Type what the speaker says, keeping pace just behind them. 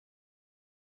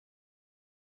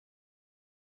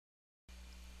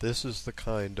This is the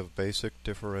kind of basic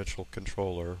differential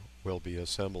controller we'll be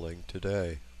assembling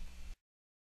today.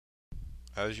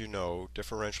 As you know,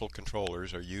 differential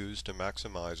controllers are used to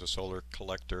maximize a solar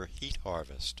collector heat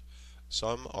harvest.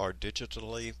 Some are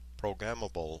digitally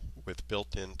programmable with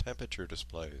built-in temperature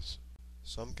displays.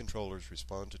 Some controllers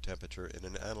respond to temperature in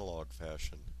an analog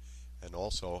fashion and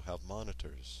also have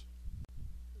monitors.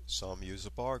 Some use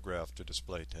a bar graph to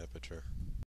display temperature.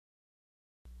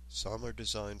 Some are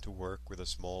designed to work with a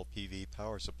small PV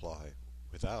power supply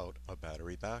without a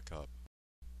battery backup.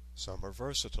 Some are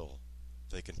versatile.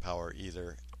 They can power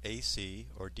either AC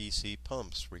or DC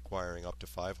pumps requiring up to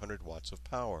 500 watts of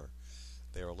power.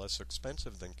 They are less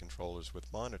expensive than controllers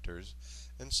with monitors,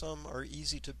 and some are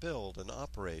easy to build and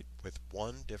operate with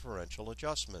one differential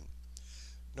adjustment.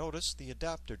 Notice the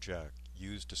adapter jack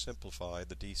used to simplify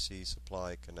the DC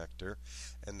supply connector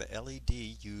and the LED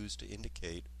used to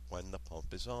indicate when the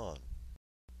pump is on.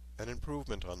 An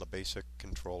improvement on the basic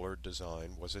controller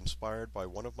design was inspired by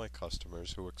one of my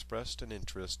customers who expressed an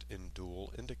interest in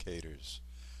dual indicators.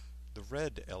 The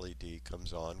red LED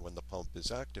comes on when the pump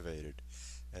is activated,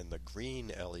 and the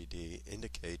green LED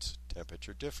indicates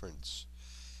temperature difference.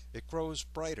 It grows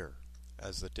brighter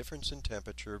as the difference in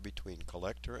temperature between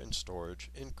collector and storage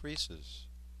increases.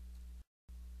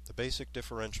 The basic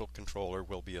differential controller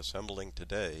we'll be assembling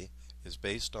today is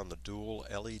based on the dual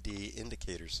LED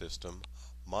indicator system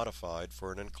modified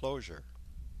for an enclosure.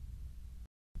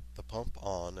 The pump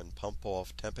on and pump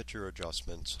off temperature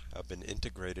adjustments have been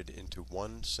integrated into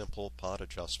one simple pot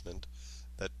adjustment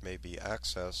that may be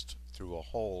accessed through a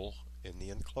hole in the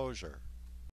enclosure.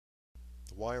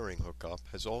 The wiring hookup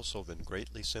has also been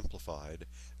greatly simplified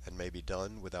and may be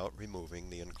done without removing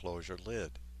the enclosure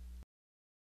lid.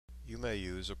 You may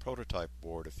use a prototype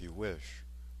board if you wish,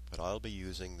 but I'll be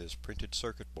using this printed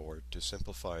circuit board to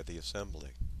simplify the assembly.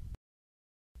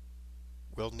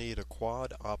 We'll need a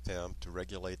quad op-amp to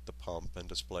regulate the pump and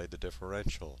display the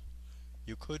differential.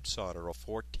 You could solder a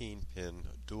 14-pin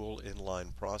dual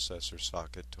inline processor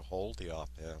socket to hold the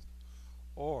op-amp,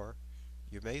 or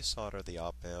you may solder the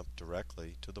op-amp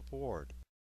directly to the board.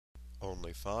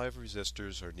 Only 5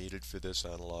 resistors are needed for this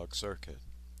analog circuit.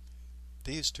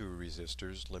 These 2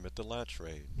 resistors limit the latch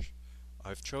range.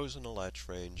 I've chosen a latch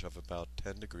range of about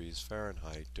 10 degrees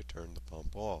Fahrenheit to turn the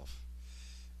pump off.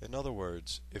 In other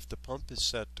words, if the pump is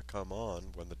set to come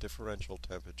on when the differential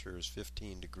temperature is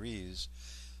 15 degrees,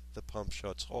 the pump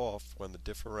shuts off when the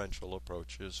differential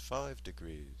approaches 5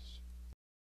 degrees.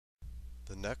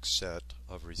 The next set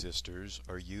of resistors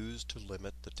are used to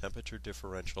limit the temperature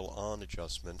differential on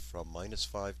adjustment from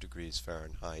 -5 degrees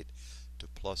Fahrenheit to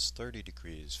 +30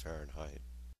 degrees Fahrenheit.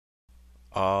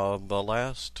 The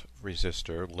last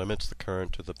resistor limits the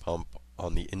current to the pump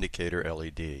on the indicator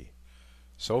LED.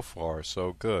 So far,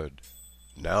 so good.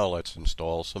 Now let's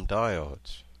install some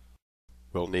diodes.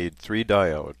 We'll need 3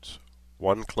 diodes.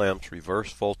 One clamps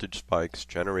reverse voltage spikes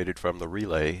generated from the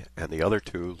relay, and the other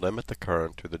 2 limit the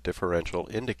current to the differential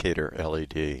indicator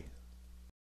LED.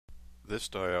 This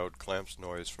diode clamps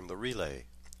noise from the relay,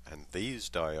 and these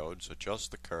diodes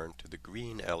adjust the current to the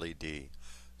green LED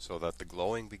so that the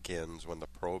glowing begins when the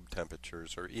probe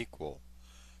temperatures are equal.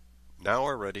 Now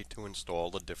we're ready to install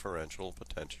the differential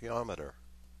potentiometer.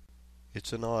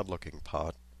 It's an odd-looking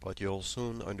pot, but you'll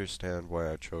soon understand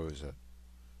why I chose it.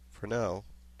 For now,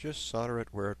 just solder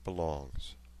it where it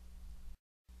belongs.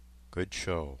 Good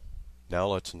show. Now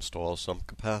let's install some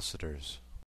capacitors.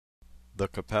 The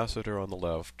capacitor on the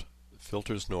left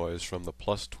filters noise from the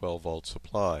 +12 volt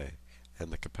supply,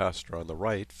 and the capacitor on the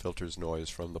right filters noise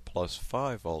from the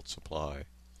 +5 volt supply.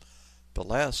 The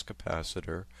last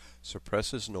capacitor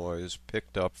suppresses noise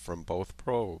picked up from both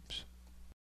probes.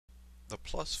 The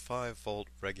 +5 volt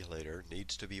regulator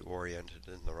needs to be oriented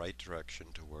in the right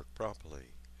direction to work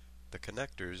properly. The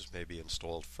connectors may be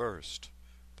installed first,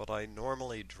 but I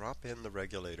normally drop in the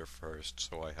regulator first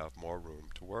so I have more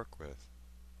room to work with.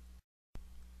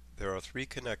 There are 3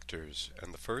 connectors,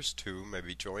 and the first 2 may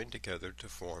be joined together to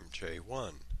form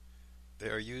J1. They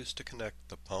are used to connect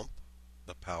the pump,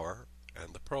 the power,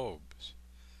 and the probes.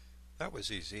 That was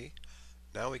easy.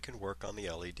 Now we can work on the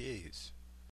LEDs.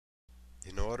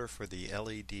 In order for the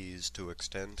LEDs to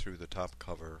extend through the top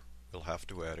cover, we'll have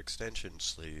to add extension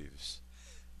sleeves.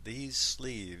 These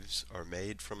sleeves are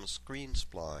made from screen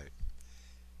spline.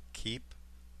 Keep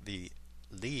the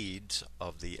leads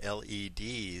of the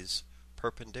LEDs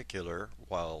perpendicular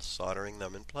while soldering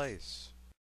them in place.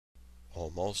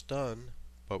 Almost done,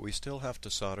 but we still have to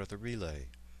solder the relay.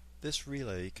 This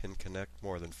relay can connect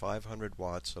more than 500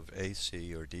 watts of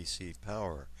AC or DC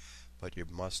power, but you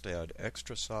must add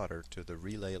extra solder to the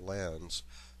relay lands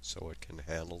so it can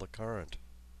handle the current.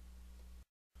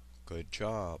 Good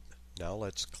job. Now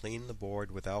let's clean the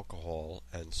board with alcohol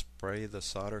and spray the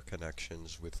solder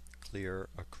connections with clear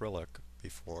acrylic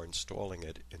before installing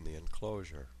it in the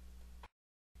enclosure.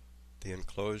 The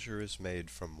enclosure is made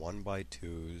from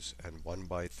 1x2s and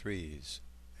 1x3s,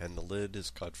 and the lid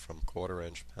is cut from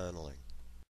 1/4-inch paneling.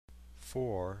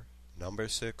 4 number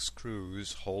 6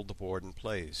 screws hold the board in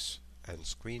place, and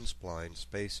screen spline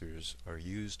spacers are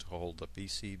used to hold the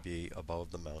PCB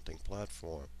above the mounting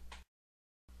platform.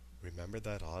 Remember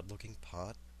that odd-looking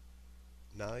pot?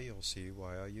 Now you'll see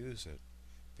why I use it.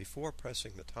 Before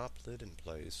pressing the top lid in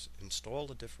place, install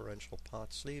the differential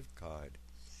pot sleeve guide.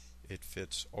 It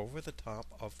fits over the top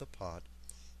of the pot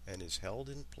and is held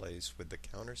in place with the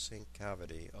countersink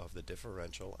cavity of the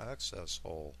differential access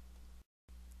hole.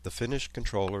 The finished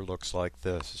controller looks like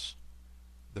this.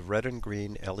 The red and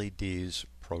green LEDs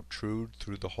protrude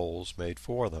through the holes made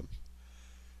for them,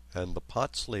 and the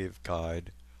pot sleeve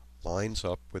guide lines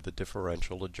up with the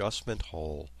differential adjustment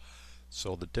hole,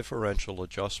 so the differential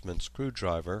adjustment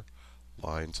screwdriver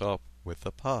lines up with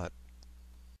the pot.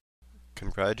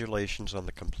 Congratulations on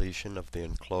the completion of the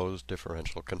enclosed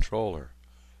differential controller.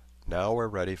 Now we're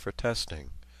ready for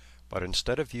testing, but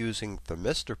instead of using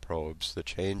thermistor probes that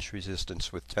change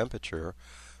resistance with temperature,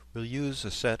 we'll use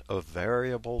a set of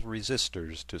variable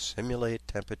resistors to simulate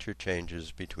temperature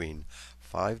changes between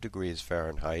 5 degrees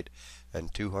Fahrenheit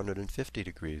and 250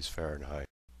 degrees Fahrenheit.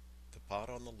 The pot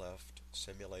on the left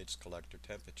simulates collector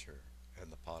temperature,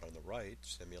 and the pot on the right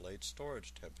simulates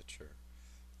storage temperature.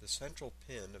 The central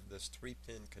pin of this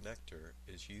 3-pin connector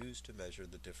is used to measure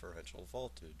the differential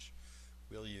voltage.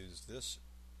 We'll use this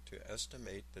to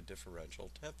estimate the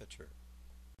differential temperature.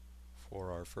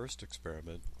 For our first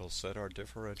experiment, we'll set our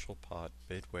differential pot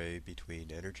midway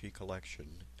between energy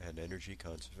collection and energy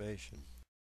conservation.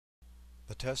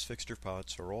 The test fixture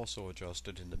pots are also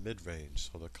adjusted in the mid-range,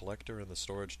 so the collector and the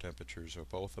storage temperatures are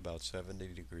both about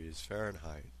 70 degrees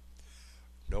Fahrenheit.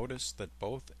 Notice that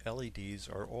both LEDs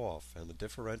are off and the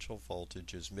differential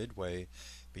voltage is midway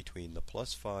between the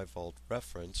plus 5 volt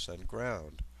reference and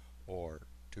ground, or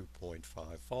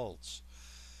 2.5 volts.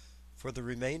 For the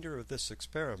remainder of this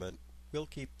experiment, we'll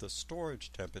keep the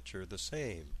storage temperature the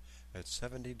same at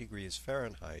 70 degrees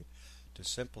Fahrenheit to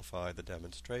simplify the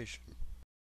demonstration.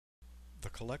 The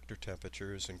collector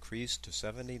temperature is increased to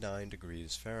 79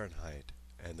 degrees Fahrenheit,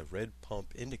 and the red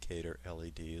pump indicator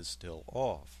LED is still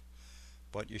off.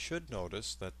 But you should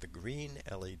notice that the green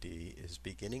LED is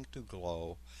beginning to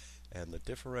glow and the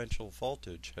differential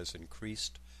voltage has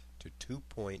increased to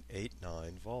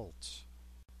 2.89 volts.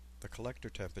 The collector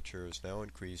temperature is now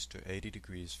increased to 80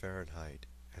 degrees Fahrenheit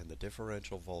and the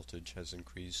differential voltage has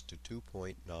increased to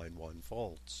 2.91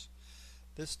 volts.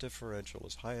 This differential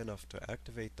is high enough to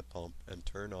activate the pump and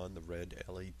turn on the red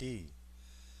LED.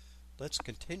 Let's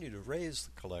continue to raise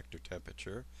the collector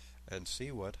temperature and see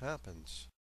what happens.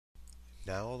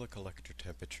 Now the collector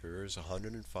temperature is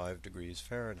 105 degrees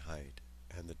Fahrenheit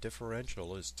and the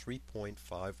differential is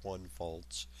 3.51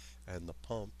 volts and the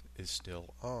pump is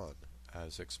still on,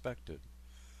 as expected.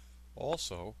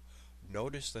 Also,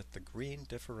 notice that the green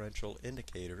differential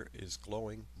indicator is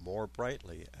glowing more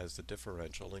brightly as the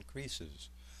differential increases.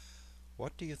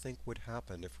 What do you think would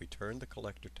happen if we turned the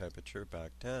collector temperature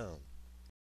back down?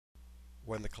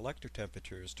 When the collector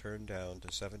temperature is turned down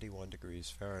to 71 degrees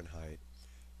Fahrenheit,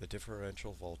 the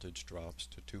differential voltage drops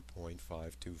to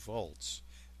 2.52 volts,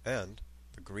 and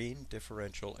the green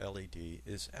differential LED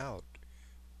is out.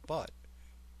 But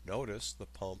notice the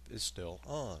pump is still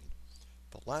on.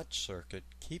 The latch circuit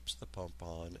keeps the pump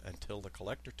on until the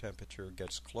collector temperature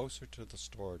gets closer to the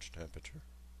storage temperature.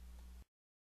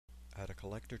 At a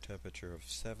collector temperature of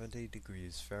 70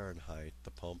 degrees Fahrenheit,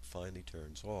 the pump finally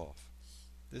turns off.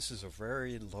 This is a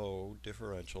very low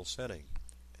differential setting,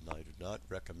 and I do not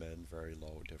recommend very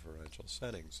low differential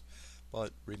settings.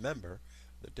 But remember,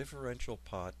 the differential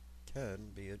pot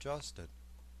can be adjusted.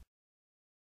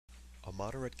 A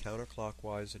moderate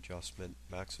counterclockwise adjustment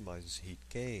maximizes heat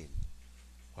gain,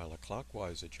 while a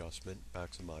clockwise adjustment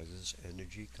maximizes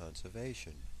energy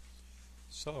conservation.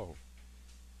 So,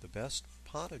 the best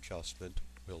pot adjustment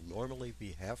will normally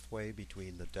be halfway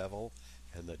between the devil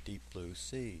and the deep blue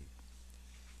sea.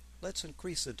 Let's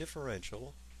increase the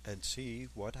differential and see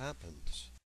what happens.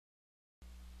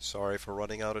 Sorry for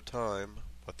running out of time,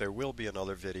 but there will be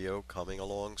another video coming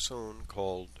along soon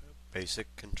called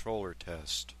Basic Controller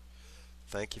Test.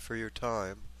 Thank you for your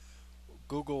time.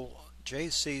 Google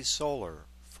JC Solar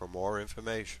for more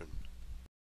information.